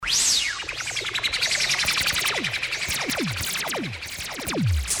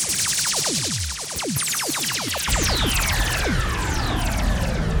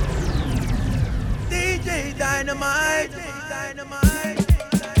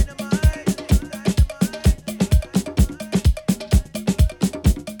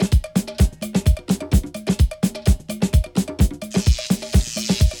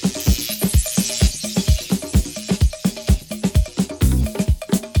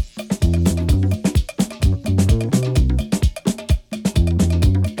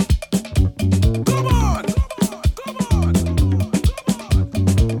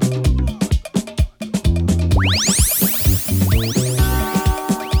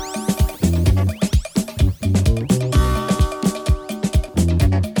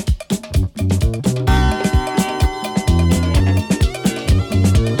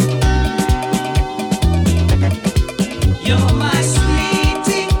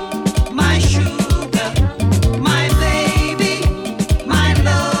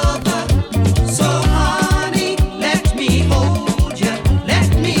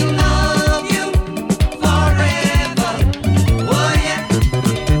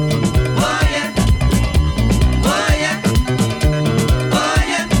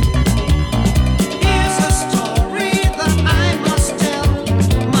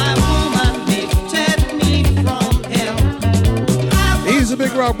a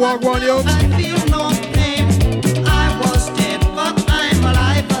big rock, walk one, yo. I feel no pain. I was dead, but I'm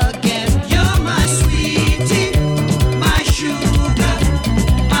alive again. You're my sweetie, my sugar,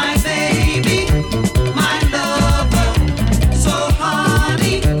 my baby, my lover. So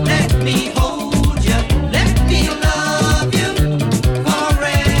honey, let me hold you, let me love you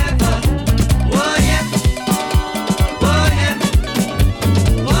forever. Oh yeah, oh yeah,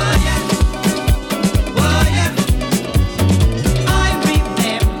 oh yeah, oh yeah. I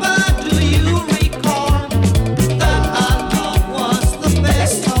remember, do you recall that our love was the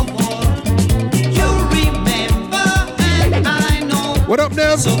best of all? You remember and I know. What up,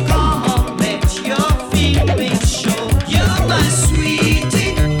 Nev? So come on, let your feelings show. You're my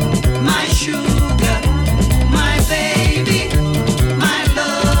sweetie, my sugar, my baby, my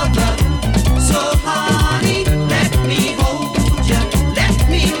lover. So honey, let me hold you, let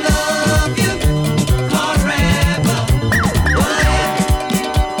me love you forever. Oh yeah,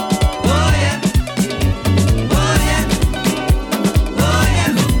 oh yeah, oh yeah, oh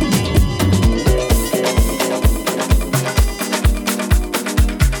yeah.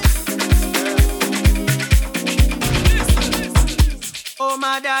 Oh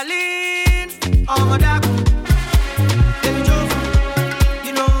my darling, oh my darling, let me joke.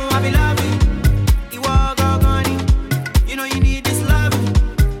 You know I be loving you, are gone. You know you need this love,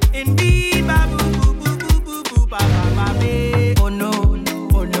 indeed, babu, boo, boo, boo, boo, boo, ba, ba, ba, babe. Oh no,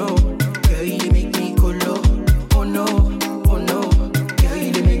 girl you make me colo. Oh no, girl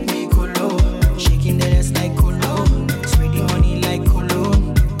you make me colo. Shaking the ass like colo, spreading honey like colo.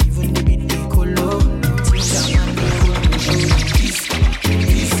 Even the bit they colo. Things that man they colo.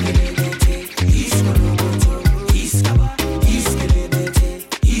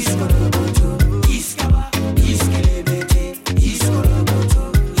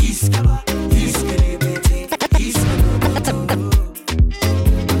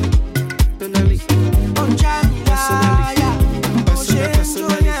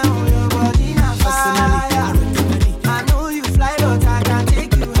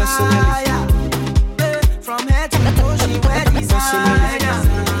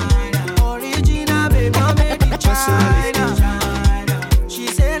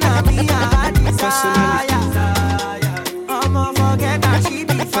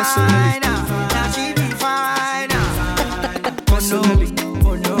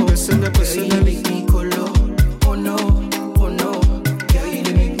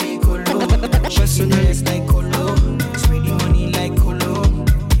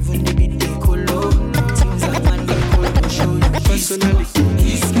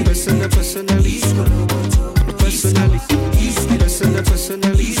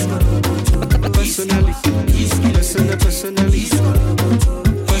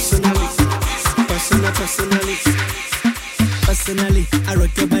 Personally, I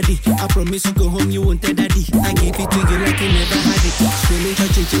rock your body. I promise you go home, you won't tell daddy. I give it to you like you never had it. Screaming,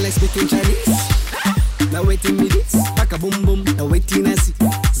 changing like speaking Chinese. Now waiting me this, pack a boom boom. Now waiting I see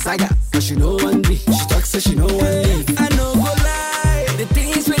Zaga, but she know one me. She talks so she know one leave. I know go lie, the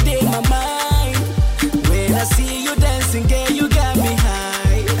things within my mind. When I see you dancing, girl, you got me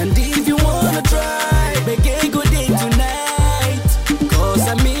high. And if you wanna try, make a good day tonight. Cause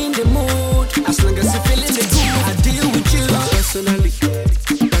I'm in the mood, as long as you feeling the good, I deal with you. Personally,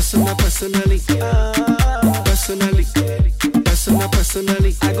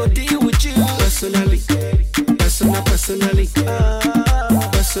 I go deal with you.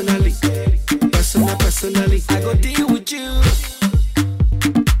 Personally, I go deal with you.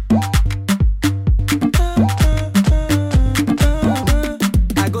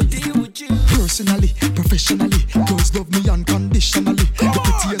 I go deal with you. Personally, professionally, girls love me unconditionally. The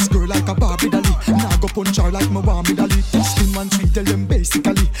prettiest girl like a Barbie dolly. Now go punch her like Muhammad Ali. Spin one sweet, tell them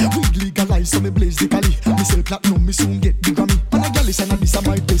basically. Weed legalize, so me blaze the cali. Me sell platinum, me soon get the Grammy. And I gal is and this is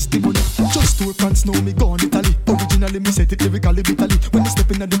my testimony. Just two fans know me gone Italy. Originally me set it lyrically bitterly. When I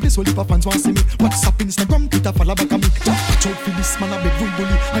step in the place, all the fans want see me. WhatsApp, Instagram, Twitter, follow back on me. Watch out for this man, a big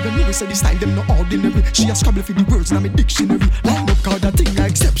bully. I don't need to say this style, them no ordinary. She a scrabble for the words in my dictionary. Line up card, that thing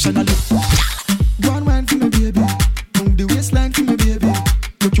exceptionally. Go on wine for me, baby. Move the waistline for me, baby.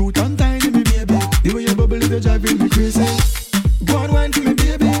 You cute and tiny, me baby. The way you bubble, you're driving me crazy. Go on wine for me,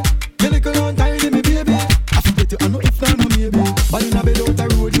 baby. You little and tiny, me baby. I forget you, I know if I'm a maybe. But in a bed out the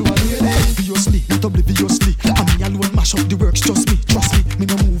road, you are baby. Obviously, not obliviously. And me alone mash up the works, trust me. Me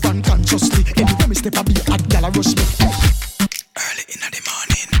no move unconsciously. Anywhere me step, I be a hot gal, I rush me. Early in the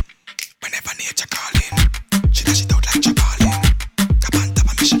morning, whenever nature calling, she dash it out like Jabalin. Tap on top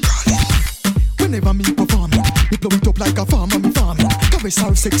of me, she crawling. Whenever me performing, me blow it up like a farmer, me farming. Caress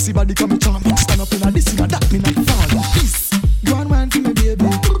her sexy body, come me charming. Stand up in a this, in a that, me not falling. This, go on wine for me, baby.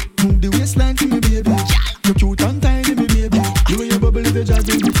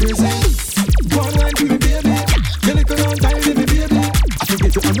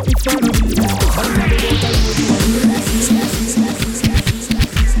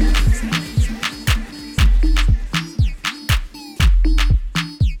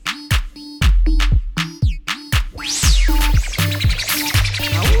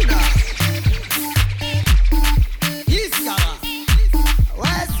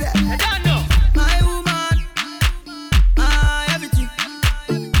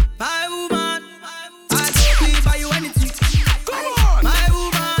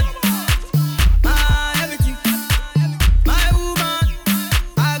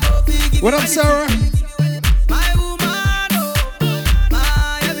 What up, Sarah? My woman, oh,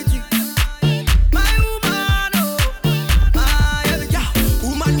 my everything. My woman, oh, my everything. Yeah,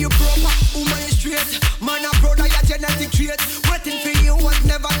 woman you proper, woman you straight. Man a brother, your genetic trait. Waiting for you was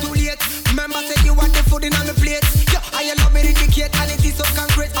never too late. Remember say you want the food in on my plate. Yeah, I love me indicate and it is so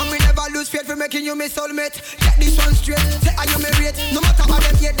concrete. And me never lose faith for making you my soulmate. Get this one straight, say are you married? No matter how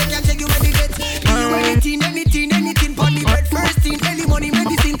them yet, they can take you any date. Give you anything, pon the bed. First thing, any money,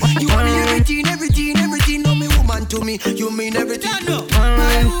 medicine. You want me everything. No me woman to me, you mean everything. No,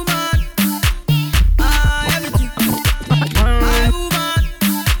 my woman, everything. My woman,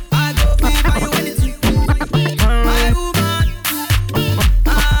 I go pay for you anything. My woman,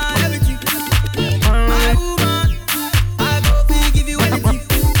 everything. My woman, I go pay give you anything.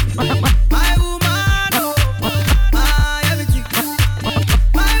 My woman, oh, everything.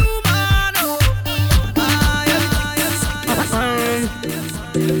 My woman, oh, everything.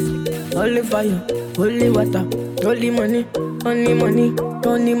 Holy fire, holy water, holy money, only money,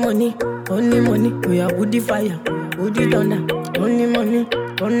 only money, only money. We are woody fire, woody thunder, only money,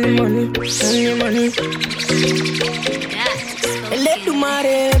 only money, only money. Let the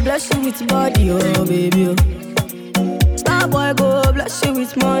mare bless you with body, oh baby. Oh. Star boy go bless you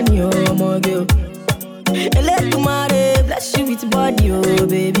with money, oh my girl. Let the mare bless you with body, oh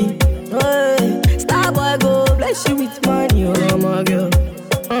baby. Oh, star boy go bless you with money, oh my girl.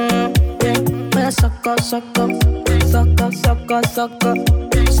 Sucker, sucker, sucker, sucker, sucker,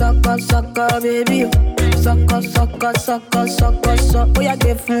 sucker, sucker, baby. Sucker, sucker, sucker, sucker, sucker. Oh, yeah,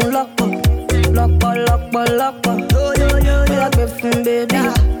 give him lock up, lock up, lock up, lock up. Oh, yeah, give him, baby.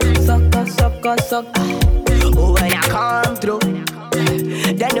 Sucker, sucker, sucker. Oh, when I come through,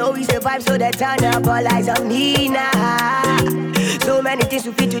 they know we survive, so they turn up all eyes on me now. So many things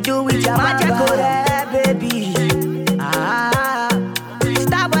we fit to do with your magic, baby.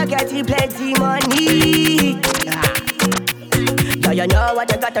 Getting plenty money. Now you know what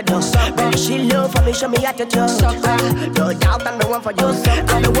you gotta do. Baby, she love for me, show me how to do. No doubt I'm the one for you.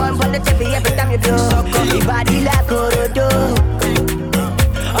 I'm the one for the TV every time you do. Your body like Korodo.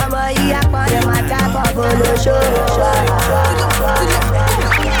 I'm a yak for the matter for the show.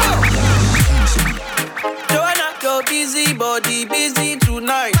 Joanna, your busy body, busy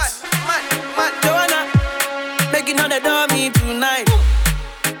tonight. Joanna, making all the dummy tonight.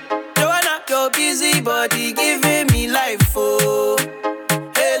 Your busy body giving me life, oh,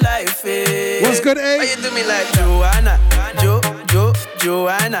 hey life, hey. What's good, eh? Why you do me like Joanna,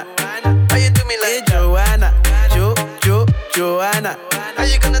 Joanna? Why you do me like Joanna, Joanna? How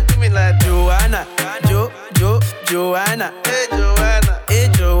you gonna do me like Joanna, Joanna? Hey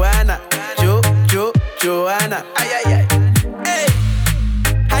Joanna, Joanna? Ay. Hey,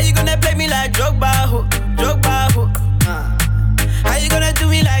 how you gonna play me like Drogba, ho? How you gonna do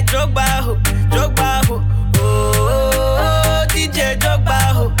me like Drogba, ho? Oh, DJ Drogba,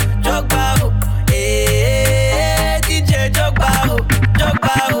 ho. DJ Drogba, ho.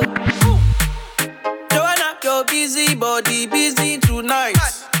 Joanna, your busy body, busy tonight.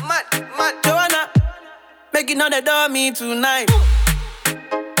 Mad. Joanna, making all the dummy tonight.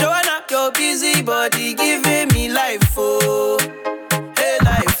 Joanna, your busy body giving me life, oh, hey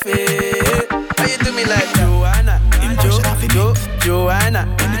life, hey. How you do me like Joanna? Joanna,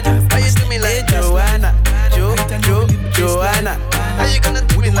 how you do me like Joanna? Joanna, how you gonna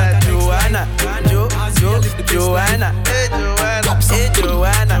do me like Joanna? Joanna, hey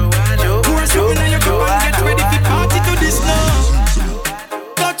Joanna, Joanna. Get ready to party to this love.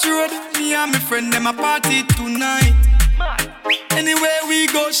 Touch road, me and my friend them a party tonight. Anywhere we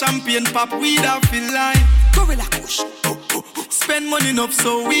go, champagne pop, we don't feel like Gorilla Kush. Spend money enough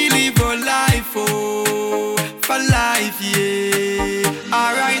so we live our life, oh, for life, yeah.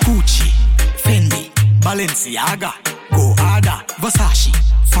 Alright. Gucci, Fendi, Balenciaga, go harder. Versace,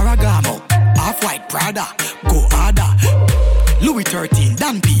 Ferragamo, Off-White Prada, go harder. Louis 13,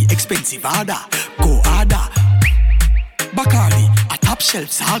 Dan P, expensive harder, go harder. Bacardi, a top shelf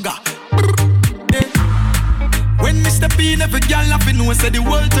saga. When Mr. P never girl laughing, no one said the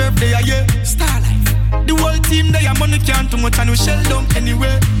world turf they are, yeah. Starlife, the whole team they are money can't too much and we shell down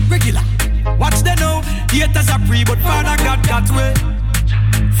anyway. regular. Watch them now, haters are free but Father God that way.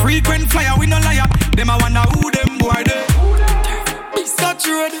 Frequent flyer, we no liar. Them I wonder who them boy they. Touch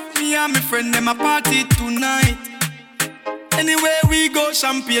road, me and my friend them a party tonight. Anywhere we go,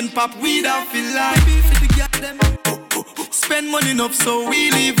 champagne pop, we don't feel like. Spend money enough so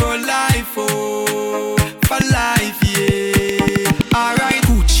we live our life, oh, for life, yeah. Alright.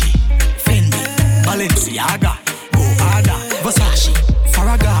 Gucci, Fendi, Balenciaga, go harder. Versace,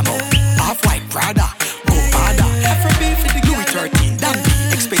 Ferragamo, Off-White Prada, go harder. Louis 13, Dan P,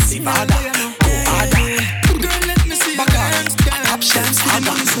 expensive Father, girl, let me see your dance, dance for the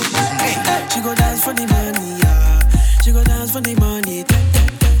money, so. She go dance for the money, yeah. She go dance for the money,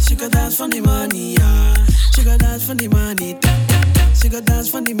 she go dance for the money, yeah. She go dance for the money, she go dance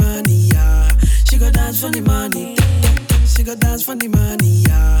for the money, yeah. She go dance for the money, she go dance for the money,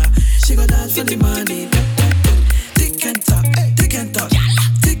 yeah. She go dance for the money. Tick and talk, tick and talk,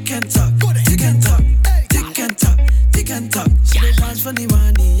 tick and talk, tick and talk, tick and talk, tick and talk. She go dance for the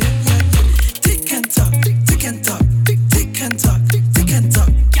money, yeah. Tick and talk, tick and talk, tick and talk, tick and talk,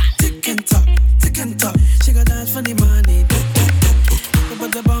 tick and talk, tick and talk. She go dance for the money.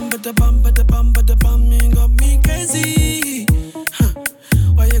 But the bum, you got me crazy.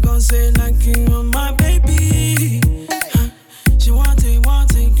 Why you gon' say knocking on my baby? She want it,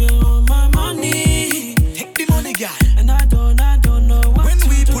 on my money. Take the money, girl. And I don't know what. When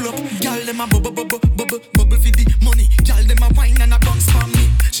we pull up, girl, them a bubble for the money. Girl, them a wine and a bounce for me.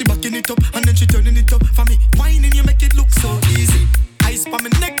 She backing it up and then she turning it up for me. Whining, you make it look so easy. Ice pa my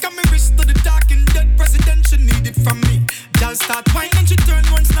neck and my wrist to the dark and dead president, she need it from me. Girl start whining, she turn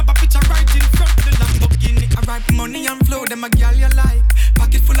one, snap a picture right in front of the Lamborghini. I write money and flow, them a girl you like.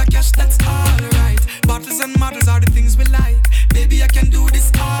 Pocket full of cash, that's alright. Bottles and models are the things we like. Baby, I can do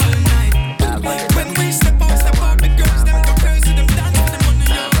this all night. When we step out, the girls, them go crazy, them dance for the money,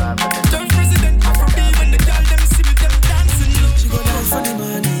 yeah. Third president, Afro-B, when the girl, them see me, them dancing, low. She go dance for the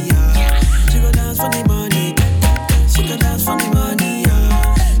money, yeah. She go dance for the money. She go dance for the money,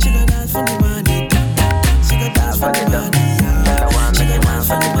 yeah. She go dance for the money. She go dance for the money, yeah. She go dance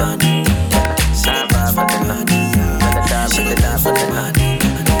for the money. She go dance for the money, yeah. She go dance for the money.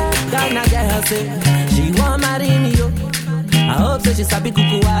 Ghana girl say she want marry me, yo. I hope say she sabi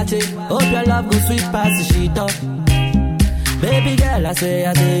kukuwache. Hope your love go sweet past the sheet up. Baby girl, I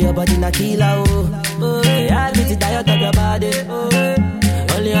say your body na killer, oh. Oh, yeah, I beat it diet of your body, oh.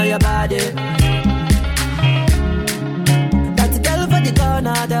 Only on your body. The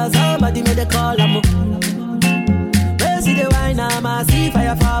corner, there's somebody made a call, I'm up. Where see the wine, I see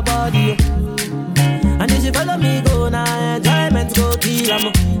fire for her body. And if you follow me, go now, enjoyment go kill, I'm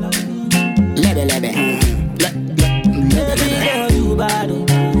up. Lebe. Baby girl, you bad,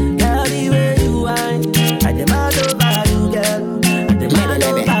 girl, the way you whine. I demand over you, girl. I demand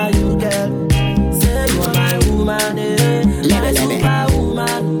over you, girl. Say you are my woman, my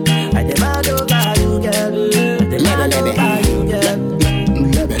superwoman. I demand over you, girl. I demand over you, girl.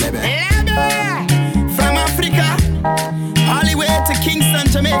 From Africa, all the way to Kingston,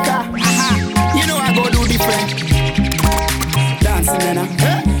 Jamaica. You know I go do different. Dancing, man.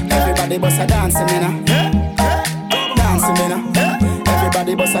 Everybody bust a dancing, man. Dancing, man.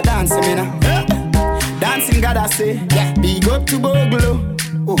 Everybody bust a dancing, man. Dancing, God I say. Big up to Boglo.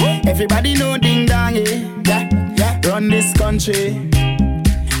 Everybody know ding dong, yeah. Run this country.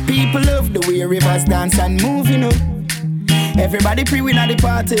 People love the way rivers dance and move, you know. Everybody pre-win at the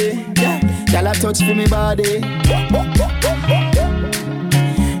party. Y'all a touch for me body.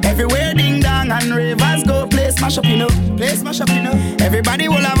 Everywhere ding dong and rivers go play smash up, you know. Everybody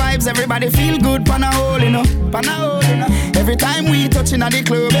will have vibes, everybody feel good, pan a hole, you know. Every time we touching at the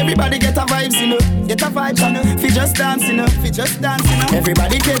club, everybody get a vibes, you know. Fi just dance, you know.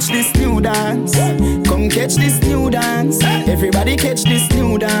 Everybody catch this new dance. Come catch this new dance. Everybody catch this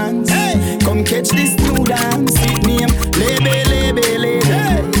new dance. Come catch this new dance. Sweet name, lebe.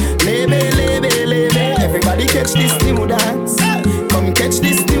 Everybody catch this new dance. Come catch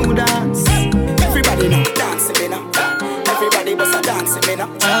this new dance. Everybody now dancing me now. Everybody was a dancing me now.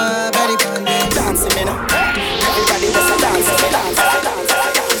 Dancing me now. Everybody was a dancing me now.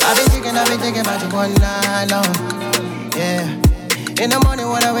 I've been thinking about you one night long. Yeah. In the morning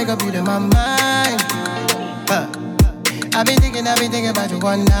when I wake up, you in my mind. I've been thinking about you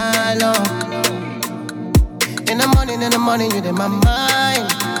one night long. In the morning, you in my mind.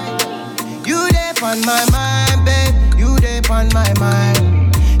 You there on my mind, babe. You there on my mind.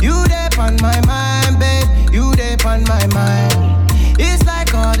 You there on my mind, babe. You there on my mind. It's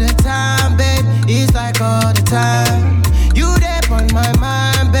like all the time, babe. It's like all the time. You there on my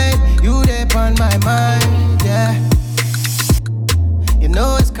mind, babe. You there on my mind, yeah. You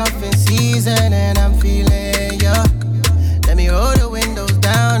know it's cuffing season and I'm feeling ya. Let me roll the windows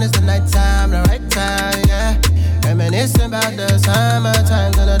down. It's the nighttime, the right time, yeah. Reminiscing about the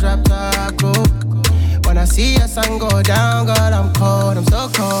summertime till the drop top cool. When I see a sun go down, God, I'm cold, I'm so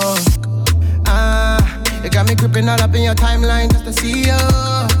cold. You got me creeping all up in your timeline just to see you.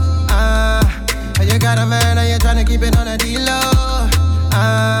 You got a man and you're trying to keep it on a D-low.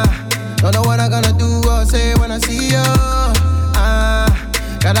 Don't know what I'm gonna do or say when I see you.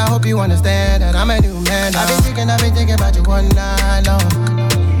 God, I hope you understand that I'm a new man. I've been thinking about you one night long.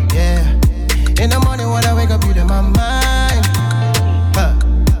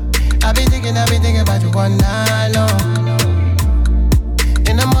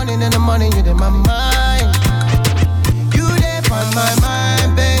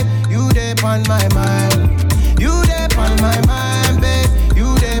 on my mind. You there on my mind, babe.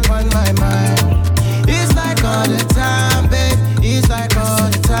 You there on my mind. It's like all the time, babe. It's like all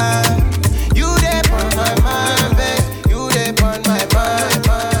the time. You there on my mind, babe. You there on my mind,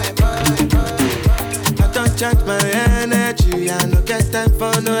 I don't charge my energy. I no get time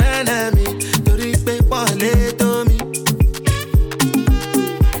for no enemy. Tori pe pole to me.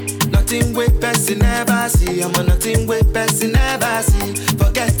 Nothing with person never see. I'm on nothing with person never see.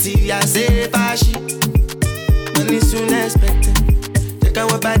 Forget it, I say fashi. Money soon expected. Check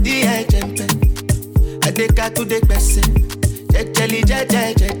out what body I jump. I take her to the person. Jelly, je.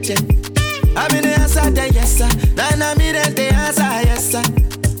 I'm in the answer, then yes sir. Then I'm in the answer, yes sir.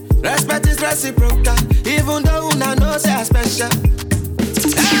 Respect is reciprocal, even though una know say I special.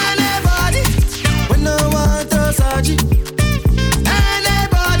 Anybody, when no one to search it.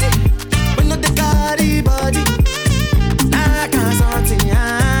 Anybody, when no the carry body. I can't something,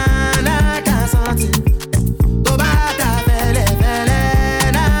 I can't something. Go back to fele,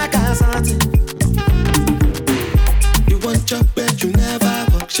 I can't something. You want job but you never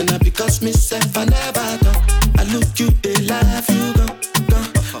work. Should not because myself I never talk. I look you, they laugh, you go.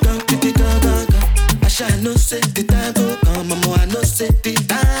 I shall no say the time go come. Mama, I no say the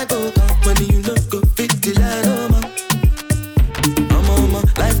time go come. Money you no go fit the line, no more. Mama,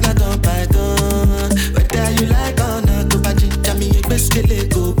 life not on python. Whether you like or not, go back to me, you best get it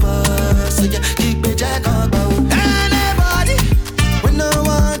go pass. So yeah, keep me jack on bow. Anybody, when no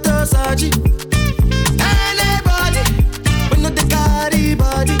one to search it. Anybody, when no the carry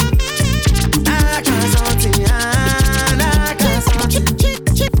body. I can't something, I can't something.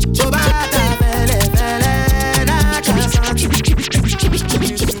 Go back to fele, I can't something.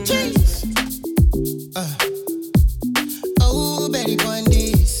 Oh, Betty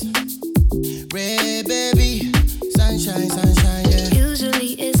Bundy's red baby, sunshine, yeah.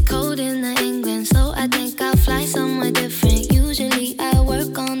 Usually it's cold in the England, so I think I'll fly somewhere different. Usually I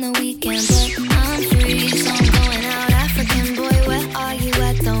work on the weekend, but I'm free, so I'm going out. African boy, where are you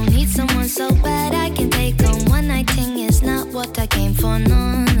at? Don't need someone so bad I can take on. One night thing is not what I came for,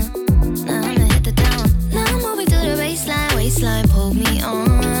 no. Now I'ma hit the town. Now I'm moving to the baseline, waistline, pull me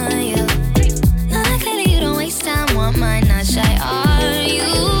on, yeah. Now that clearly you don't waste time, want mine, not shy, are you?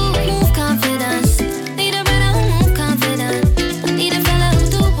 Move confidence, need a brother who move confident. I need a fella who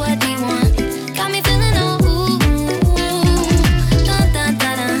do what he want. Got me feeling oh ooh, dun dun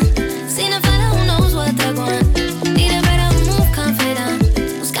dun dun. Seen a fella who knows what they want. Need a brother who move confident.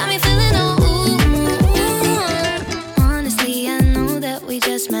 Who's got me feeling oh ooh. Honestly, I know that we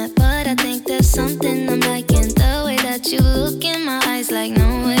just met, but I think there's something I'm liking. The way that you look in my eyes, like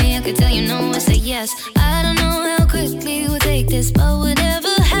no way I could tell you no. I say yes. I don't know how quickly we'll take this, but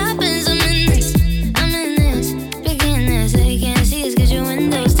whatever happens, I'm in this. Begin this. They can't see us 'cause your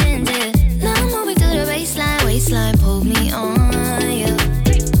window's tinted. Now I'm moving to the baseline, waistline, pull me on, yeah.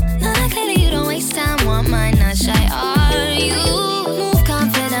 Now that clearly you don't waste time, want mine, not shy, are you? Move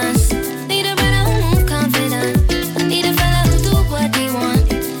confidence, need a brother who move confident. I need a fella who do what he want.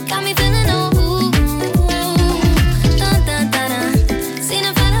 Got me feeling oh ooh, dun dun dun dun. Seen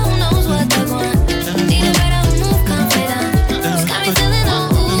a fella who knows what they want. Need a brother who move confident. Who's got me feeling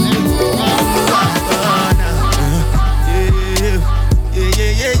oh ooh.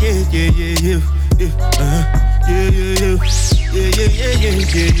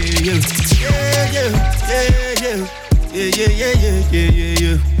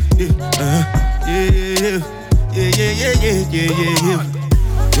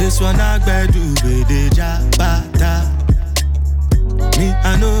 This one I better do with the jabata. Me,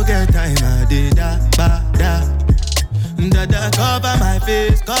 I no get time, I did da ba da. Dada cover my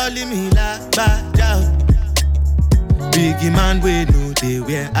face, calling me la ba da. Biggie man, we know they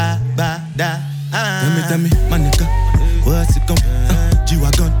wear a ba da. Tell me, my nigga, what's it gon'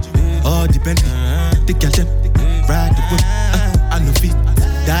 G-Wagon, all depend. The girl them, ride the whip. I no fit,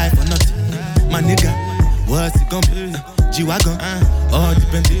 die for nothing. My nigga, what's it gon' be? G-Wagon, all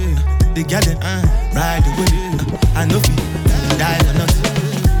depend. The girl them, ride the whip. I no fit, die for nothing.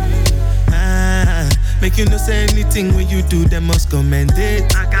 Make you no say anything when you do, they must commend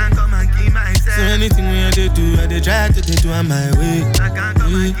it. I can't come and keep myself. So anything when you do, I try to do on my way. I can't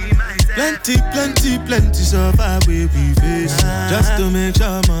come and keep myself. Plenty so far we face. Just to make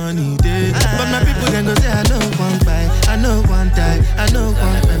sure money day. But my people can go say I know one buy, I know one die, I know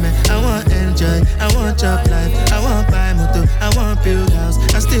one payment. I want enjoy, I want job life, I want buy motor, I want build house,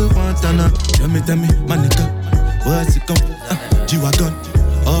 I still want to know. Tell me, my nigga, what's it gon' G-Wagon,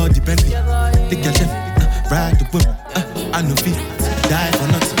 all depend. The girl them, ride the whip, I no fit, die for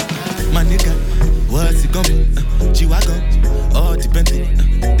nothing. My nigga, what's it gon' G-Wagon, all depend.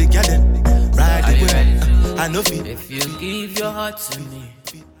 The girl them, I know feel. If you give your heart to me,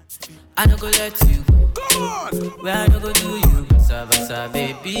 I no go let you go. Where I no go do you, basa basa,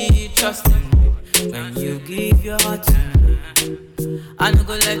 baby, trust in me. When you give your heart to me, I no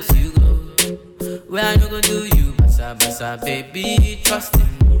go let you go. Where I no go do you, basa basa, baby, trust in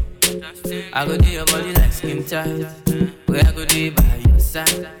me. I go do your body like skin tight. Where I go do by your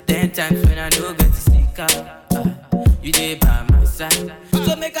side. 10 times when I no get to sneak out, you dey by my side.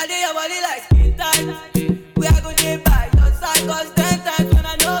 So make I do your body like skin tight. Where I go do by your side. 'Cause 10 times when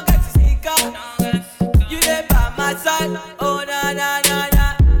I no get to sneak out, you dey by my side. Oh na na na na.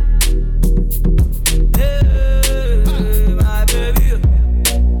 Hey, my baby.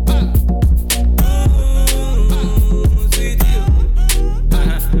 Sweet you.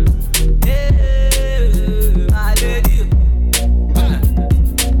 Hey, my lady.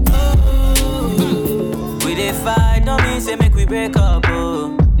 We dey fight, don't mean say make we break up,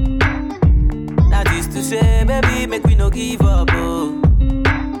 oh. That is to say, baby, make we no give up, oh.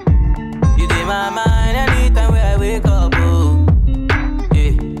 You dey my mind anytime where I wake up, oh.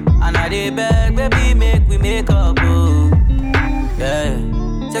 Yeah, and I dey beg, baby, make we make up, oh. Yeah,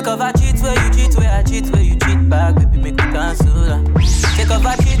 take off I cheat where you cheat, where I cheat, where you cheat back, baby, make we cancel that. Take off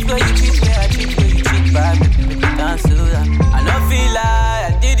I cheat where you cheat, where I cheat, where you cheat back, baby, make we cancel that. I don't feel like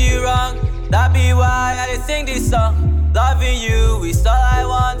I did you wrong. That be why I sing this song. Loving you is all I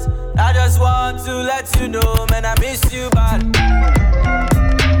want. I just want to let you know, man, I miss you bad.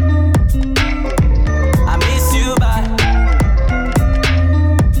 I miss you bad.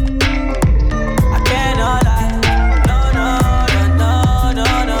 I cannot lie. No, no, no, no, no,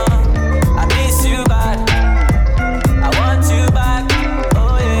 no. I miss you bad. I want you back.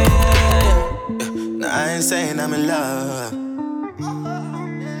 Oh yeah. Now I ain't saying I'm in love,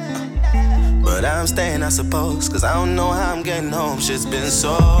 but I'm staying, I suppose, 'cause I don't know how I'm getting home. Shit's been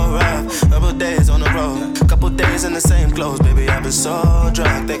so rough. Couple days on the road, couple days in the same clothes. Baby, I've been so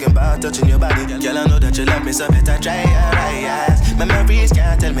drunk, thinking about touching your body. Girl, I know that you love me, so better try your eyes. Memories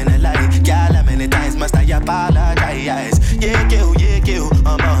can't tell me the lie. Girl, how many times must I apologize? Yeah, kill,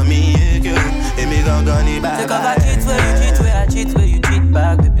 I'm on me, yeah, kill. Let me go, bye. Take off I cheat where you cheat, where I cheat, where you cheat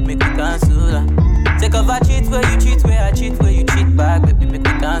back, baby, make me cancel that. Take off I cheat where you cheat, where I cheat, where you cheat back, baby, make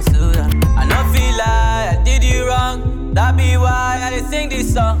me cancel that. I don't feel like I did you wrong. That be why I sing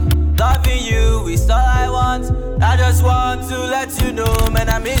this song. Loving you is all I want. I just want to let you know, man,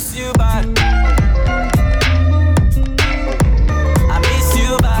 I miss you bad. I miss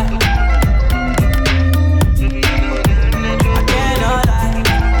you bad. I cannot lie.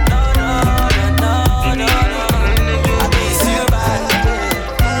 No, no, no, no, no, no. I miss you bad.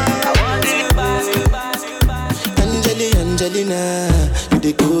 I want you back, you back, you back. Angelina, you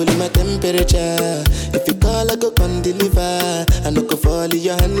dey cool in my temperature. If you call, I go come deliver. I no go fall in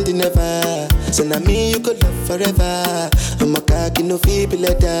your hand never. So now me you could love forever. I'm a cocky no feeble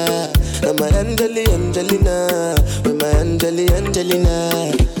letter. I'm a Angelina, with my Angelina.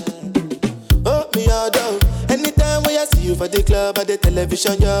 Oh me all down. Anytime when I see you for the club or the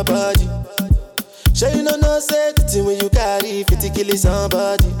television, your body. Sure you know say the thing when you carry 50 kill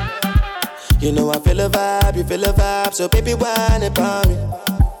somebody. You know I feel a vibe, you feel a vibe, so baby whine about me.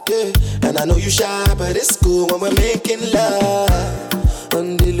 Yeah, and I know you shy, but it's cool when we're making love.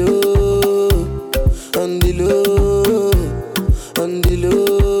 On the low, on the low, on the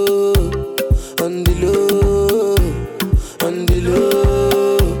low, on the low, on the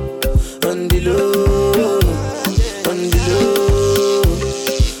low, on the low, on the low,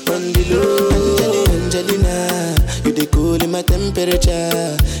 on the low. Angelina, you dey cool in my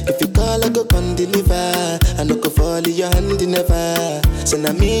temperature. If you call, I go come deliver. I no go fall in your hand never. So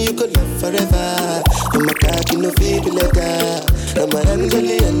now me you could love forever. I'm a cocky no feeble letter. I'm a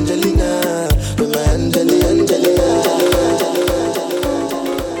Angelina, I'm a Angelina.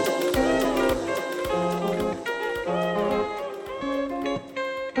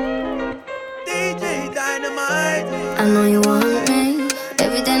 DJ Dynamite. I know you want me.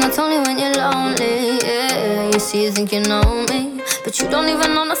 Every day not only when you're lonely. Yeah, you see you think you know me, but you don't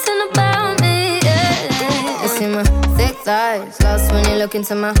even know nothing about me. Yeah, you see my thick thighs, lost when you look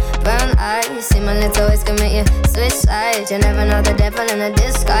into my brown eyes. You see my little ways can make you switch sides. You never know the devil in a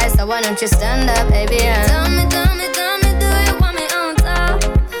disguise, so why don't you stand up, baby? And tell me, do you want me on top?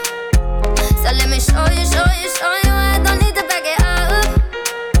 So let me show you. I don't need to back it up.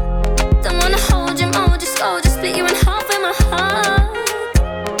 Don't wanna hold you, mold you, slow, just split you in half with my heart.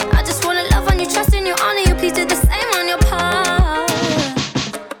 I just wanna love on you, trust in you, honor you. Please do the same on your part.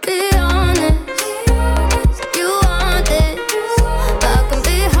 Be honest, you want this, but I can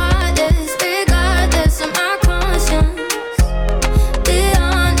be heartless, regardless of my conscience. Be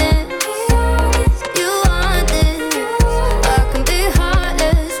honest, you want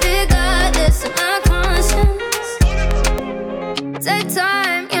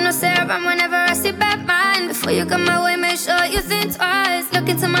you come my way,